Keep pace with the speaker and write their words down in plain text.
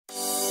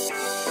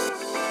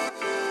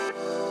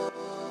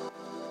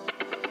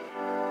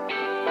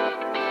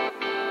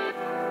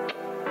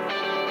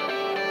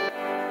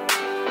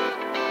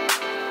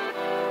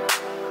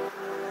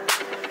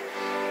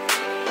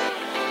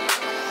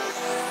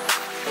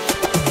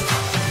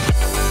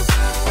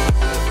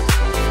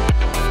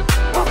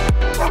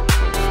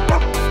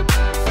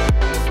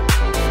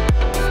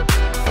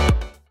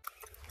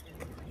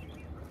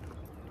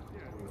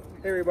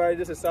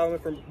everybody, this is Solomon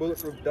from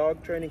Bulletproof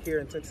Dog Training here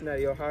in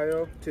Cincinnati,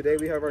 Ohio. Today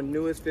we have our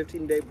newest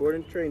 15-day board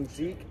and train,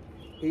 Zeek.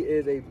 He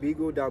is a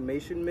Beagle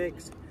Dalmatian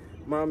mix.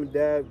 Mom and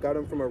Dad got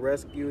him from a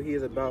rescue. He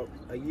is about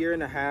a year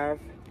and a half.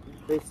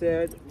 They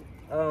said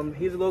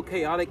he's a little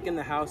chaotic in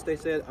the house. They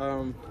said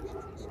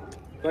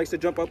likes to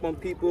jump up on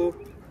people,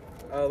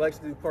 likes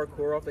to do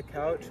parkour off the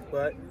couch,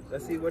 but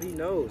let's see what he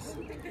knows.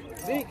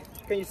 Zeek,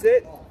 can you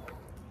sit?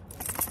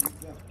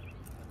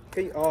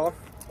 Can you off?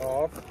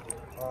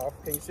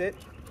 Can you sit?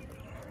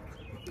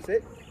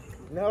 Sit?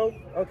 No?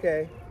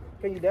 Okay.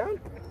 Can you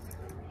down?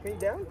 Can you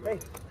down? Hey,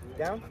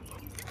 down?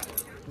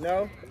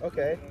 No?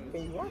 Okay.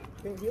 Can you walk?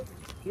 Can you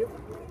heel?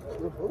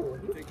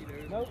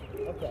 No?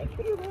 Okay.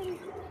 Come here, buddy.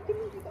 Come here,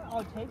 you got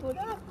all tangled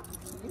up.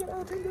 You got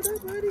all tangled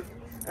up, buddy.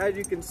 As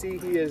you can see,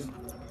 he is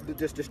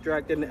just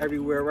distracted and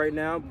everywhere right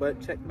now,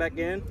 but check back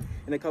in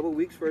a couple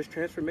weeks for his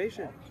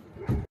transformation.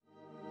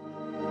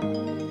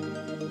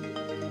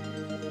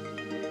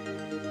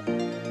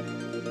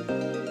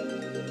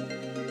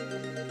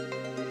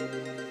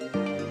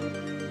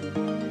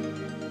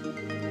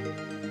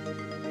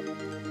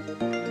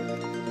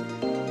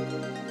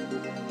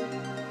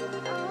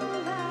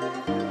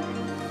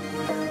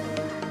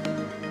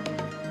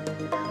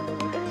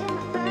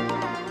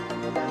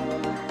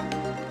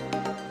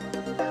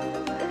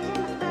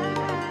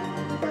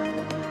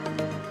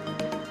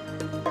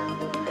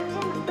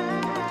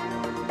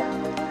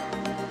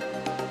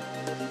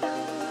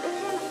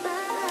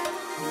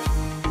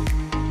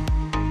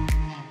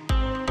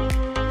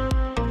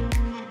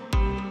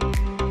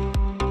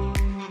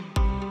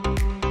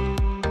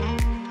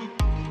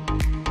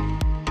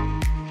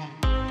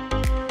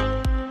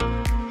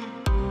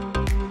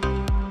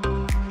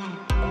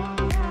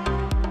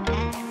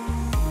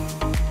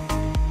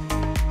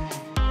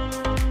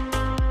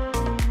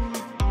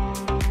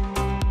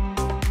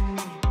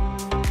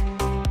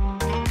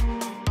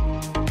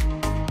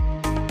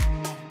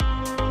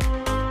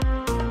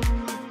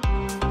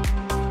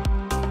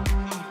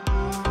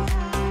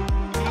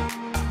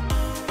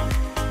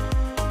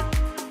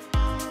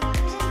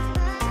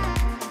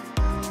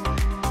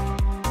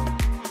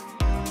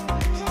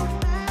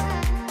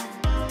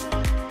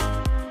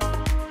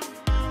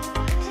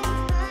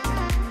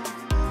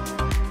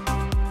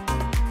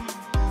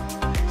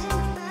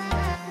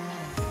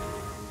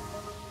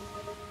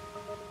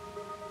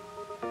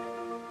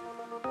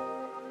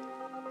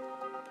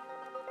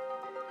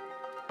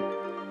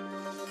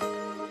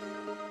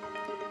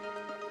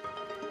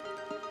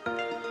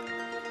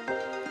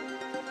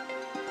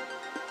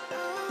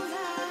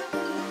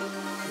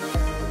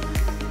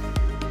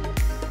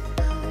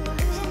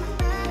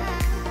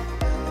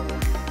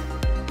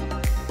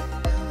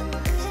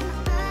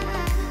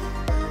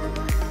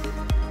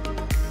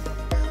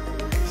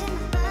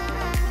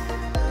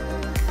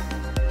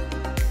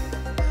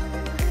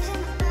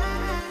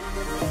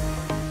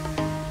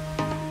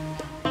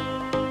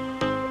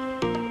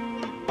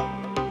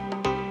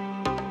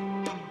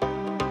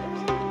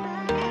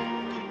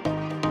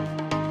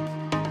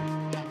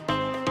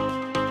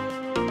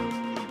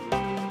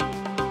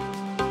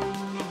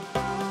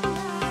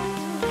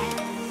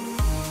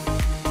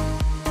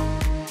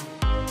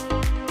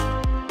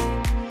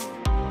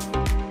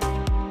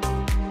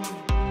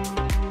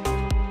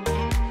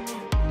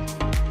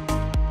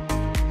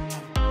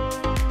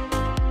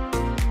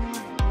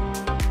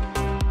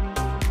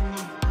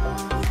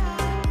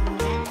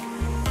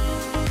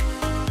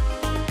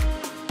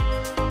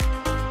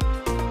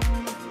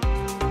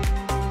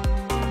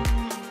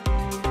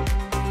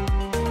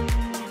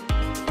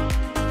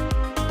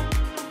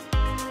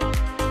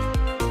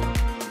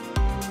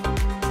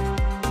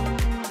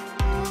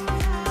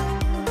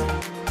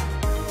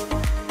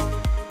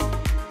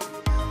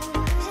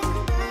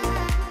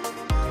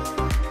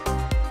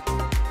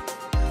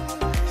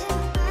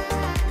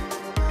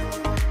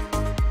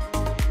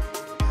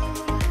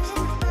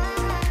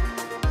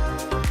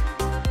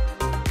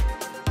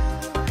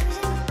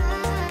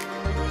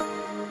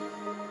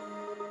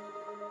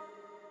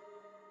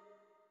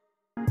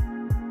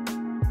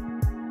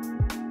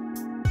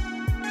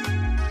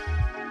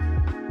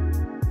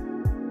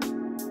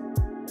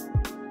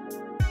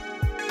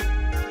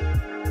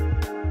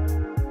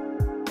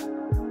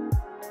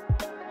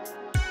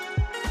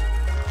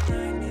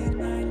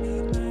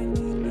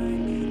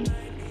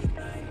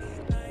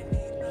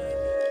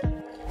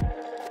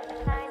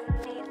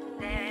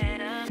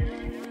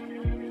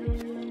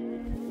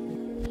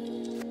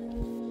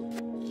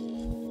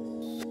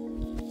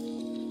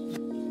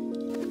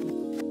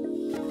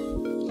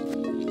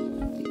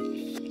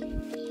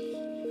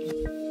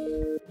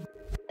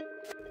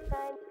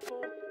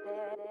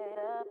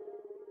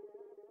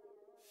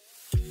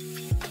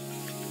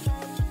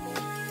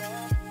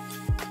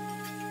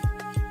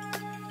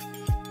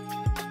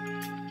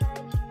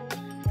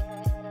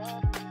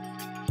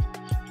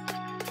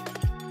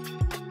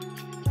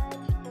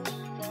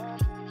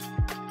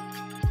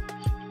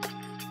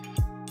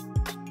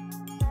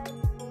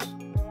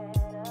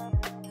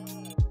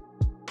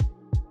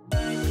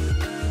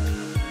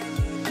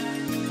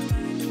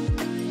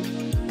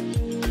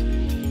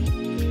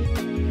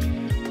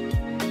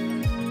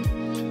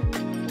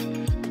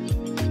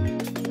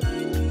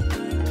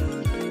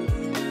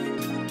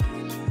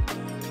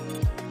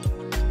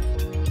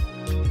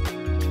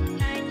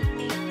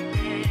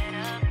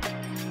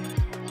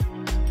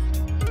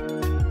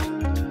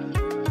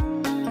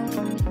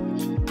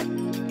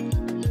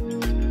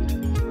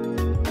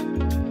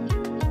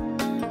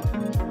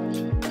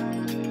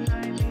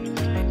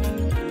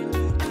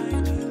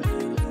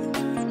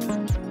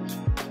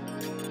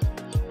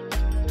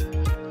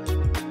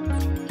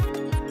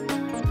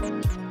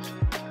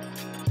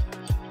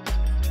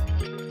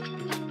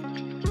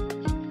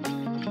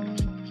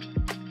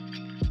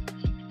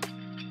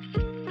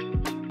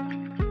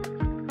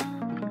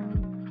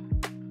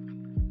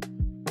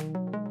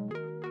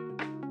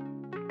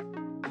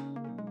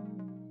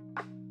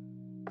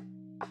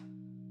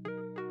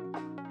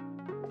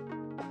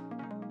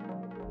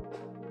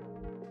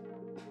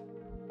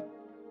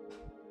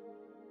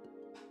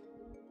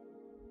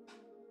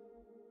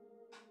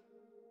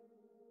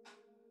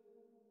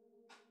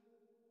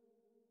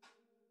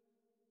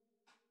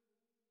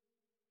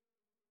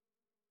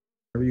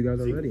 you guys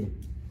are ready.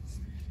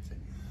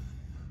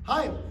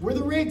 Hi, we're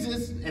the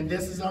Riggses, and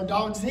this is our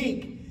dog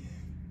Zeek.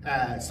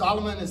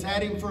 Solomon has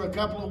had him for a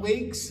couple of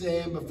weeks,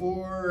 and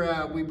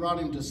before we brought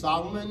him to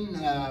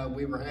Solomon,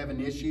 we were having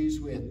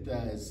issues with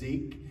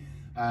Zeek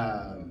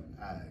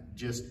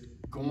just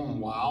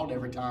going wild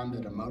every time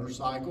that a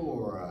motorcycle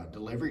or a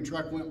delivery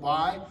truck went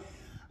by.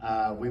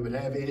 We would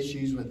have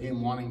issues with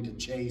him wanting to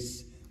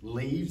chase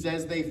leaves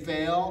as they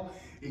fell.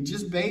 It's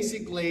just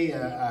basically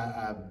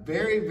a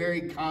very,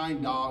 very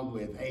kind dog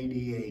with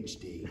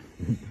ADHD.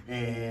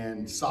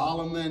 And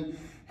Solomon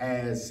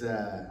has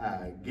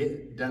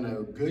done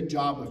a good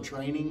job of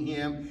training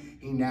him.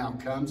 He now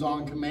comes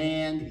on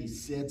command, he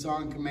sits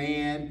on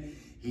command,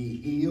 he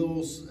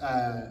heals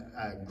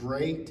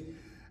great.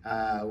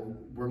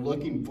 We're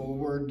looking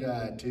forward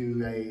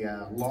to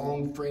a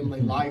long,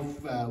 friendly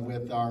life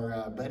with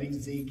our buddy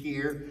Zeek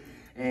here.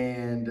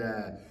 And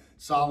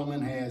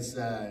Solomon has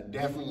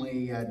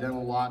definitely done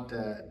a lot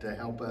to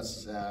help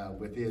us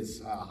with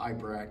his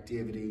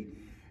hyperactivity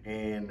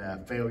and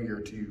failure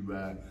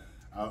to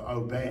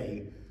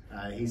obey.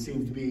 He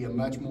seems to be a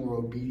much more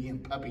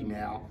obedient puppy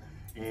now,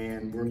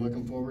 and we're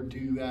looking forward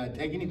to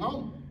taking him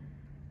home.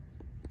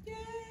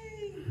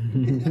 Yay!